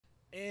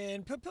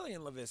And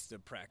Papillion La Vista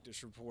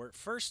practice report.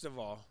 First of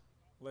all,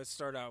 let's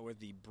start out with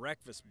the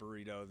breakfast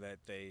burrito that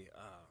the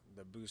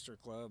Booster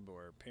Club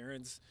or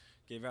parents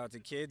gave out to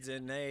kids,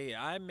 and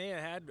I may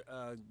have had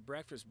a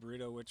breakfast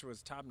burrito, which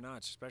was top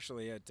notch,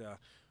 especially at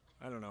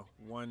I don't know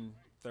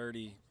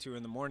 1:30, 2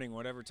 in the morning,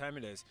 whatever time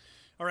it is.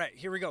 All right,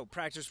 here we go.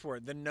 Practice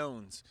report. The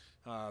knowns.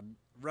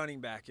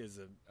 Running back is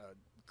a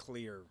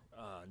clear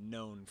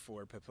known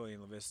for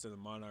Papillion La Vista, the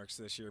Monarchs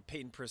this year.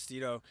 Peyton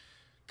Prestito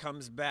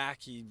comes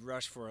back. He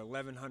rushed for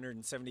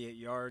 1,178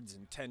 yards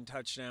and 10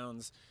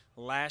 touchdowns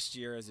last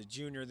year as a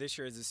junior. This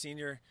year as a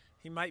senior,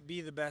 he might be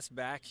the best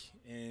back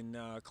in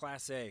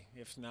Class A,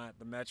 if not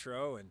the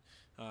Metro, and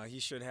he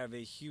should have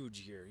a huge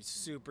year. He's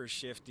super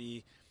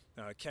shifty,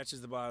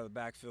 catches the ball out of the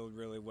backfield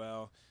really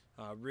well.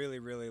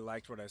 Really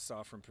liked what I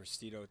saw from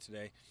Prestito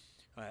today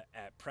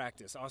at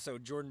practice. Also,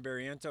 Jordan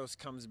Barrientos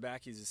comes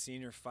back. He's a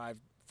senior,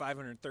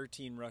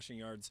 513 rushing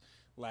yards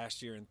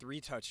last year and 3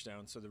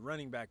 touchdowns. So the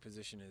running back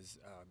position is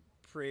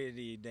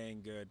pretty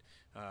dang good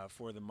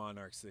for the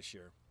Monarchs this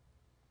year.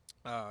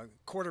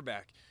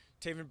 Quarterback,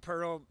 Taven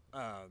Pearl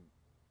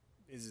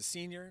is a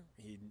senior.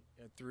 He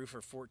threw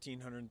for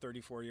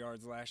 1,434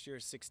 yards last year,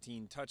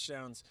 16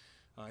 touchdowns.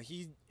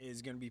 He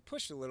is going to be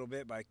pushed a little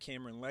bit by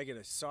Cameron Leggett,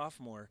 a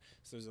sophomore.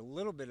 So there's a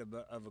little bit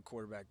of a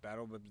quarterback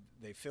battle, but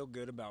they feel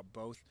good about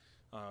both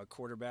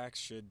quarterbacks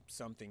should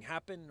something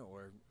happen,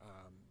 or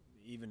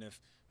even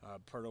if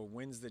Pirtle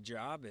wins the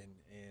job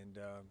and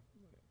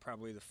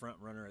probably the front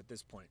runner at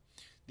this point.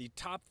 The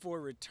top 4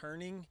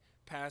 returning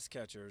pass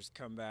catchers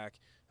come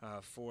back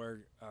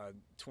for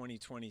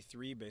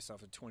 2023 based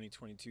off of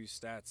 2022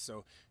 stats.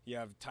 So you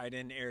have tight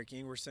end Eric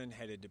Ingwerson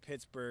headed to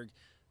Pittsburgh.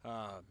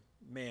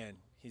 Man,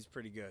 he's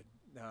pretty good.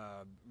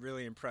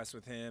 Really impressed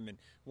with him, and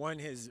one,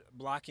 his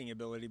blocking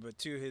ability, but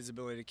two, his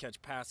ability to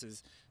catch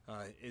passes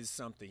is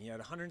something. He had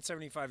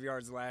 175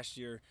 yards last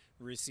year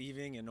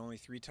receiving and only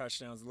 3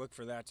 touchdowns. Look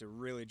for that to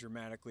really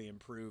dramatically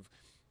improve.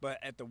 But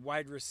at the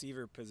wide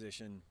receiver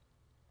position,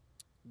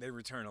 they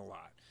return a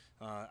lot.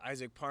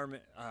 Isaac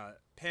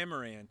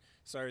Pomeran,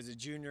 as a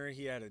junior,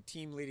 he had a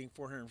team-leading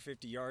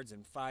 450 yards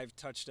and 5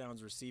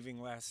 touchdowns receiving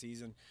last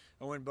season.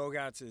 Owen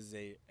Bogatz is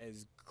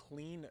as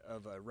clean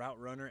of a route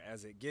runner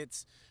as it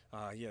gets.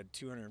 He had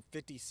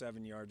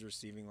 257 yards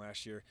receiving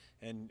last year.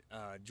 And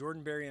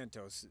Jordan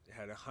Barrientos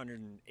had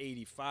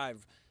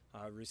 185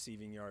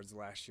 receiving yards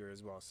last year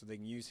as well. So they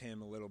can use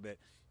him a little bit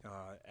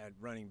at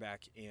running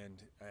back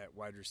and at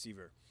wide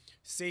receiver.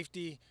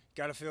 Safety,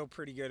 got to feel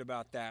pretty good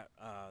about that.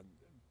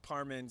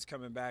 Parman's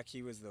coming back.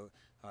 He was the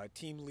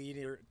team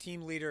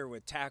leader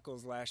with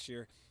tackles last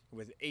year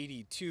with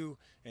 82,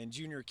 and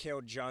junior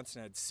Cale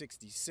Johnson had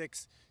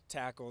 66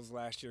 tackles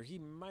last year. He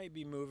might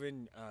be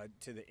moving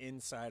to the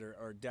inside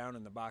or down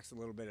in the box a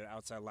little bit at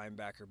outside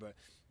linebacker, but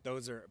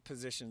those are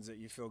positions that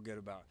you feel good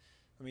about.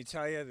 Let me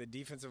tell you, the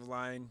defensive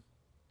line,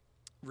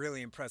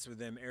 really impressed with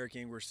them. Eric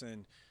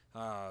Ingwerson,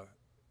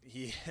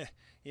 he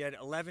had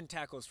 11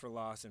 tackles for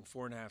loss and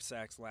 4.5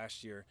 sacks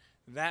last year.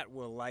 That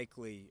will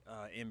likely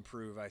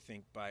improve, I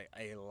think, by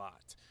a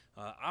lot.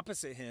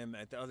 Opposite him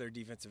at the other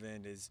defensive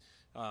end is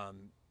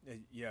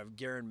you have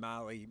Garen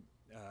Maley,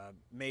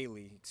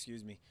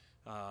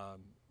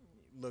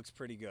 looks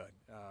pretty good.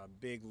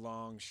 Big,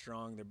 long,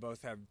 strong. They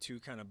both have 2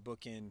 kind of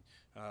bookend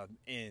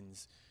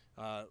ends.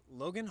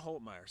 Logan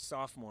Holtmeyer,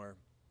 sophomore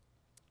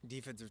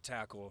defensive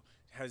tackle,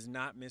 has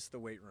not missed the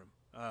weight room.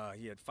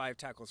 He had 5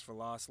 tackles for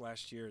loss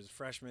last year as a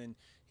freshman.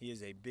 He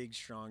is a big,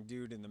 strong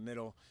dude in the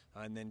middle.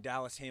 And then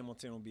Dallas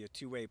Hamilton will be a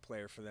 2-way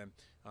player for them.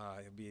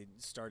 He'll be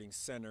starting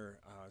center,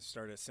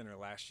 started at center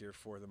last year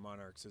for the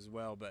Monarchs as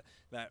well. But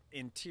that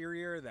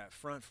interior, that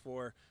front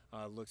 4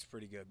 looks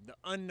pretty good. The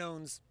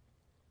unknowns,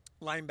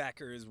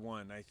 linebacker is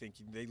one. I think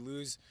they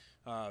lose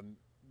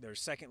their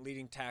second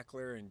leading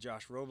tackler and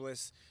Josh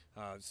Robles.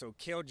 So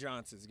Cale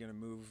Johnson is going to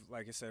move,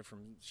 like I said,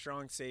 from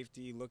strong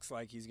safety. Looks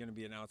like he's going to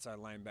be an outside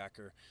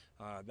linebacker.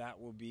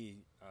 That will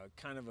be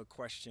kind of a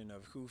question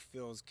of who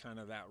fills kind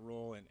of that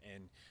role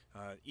and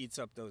eats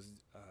up those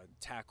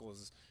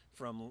tackles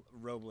from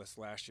Robles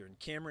last year. And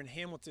Cameron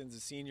Hamilton's a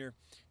senior.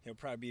 He'll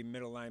probably be a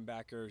middle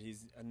linebacker.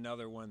 He's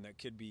another one that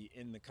could be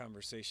in the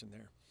conversation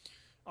there.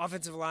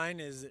 Offensive line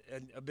is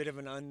a bit of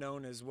an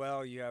unknown as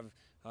well. You have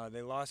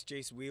they lost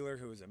Jace Wheeler,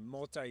 who was a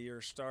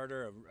multi-year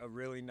starter, a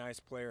really nice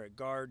player at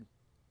guard.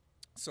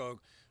 So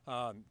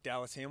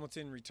Dallas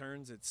Hamilton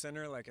returns at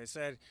center, like I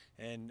said,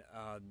 and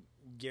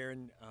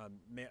Garen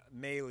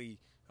Maley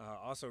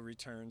also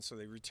returns. So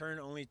they return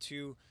only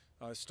 2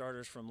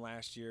 starters from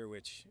last year,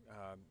 which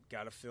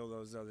got to fill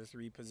those other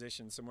 3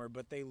 positions somewhere.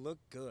 But they look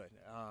good.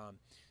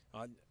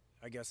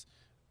 I guess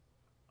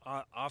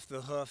off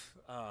the hoof,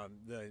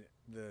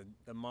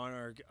 the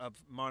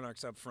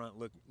Monarchs up front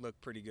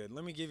look pretty good.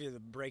 Let me give you the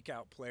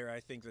breakout player I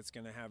think that's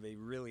going to have a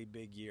really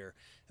big year,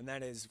 and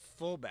that is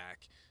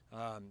fullback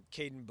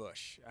Caden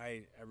Bush.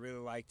 I really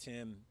liked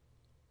him.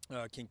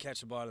 Can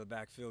catch the ball out of the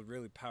backfield,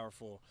 really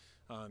powerful.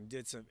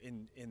 Did some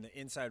in the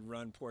inside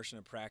run portion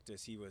of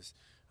practice. He was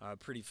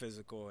pretty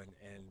physical and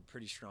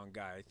pretty strong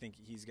guy. I think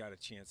he's got a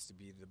chance to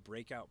be the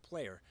breakout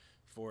player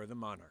for the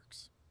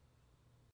Monarchs.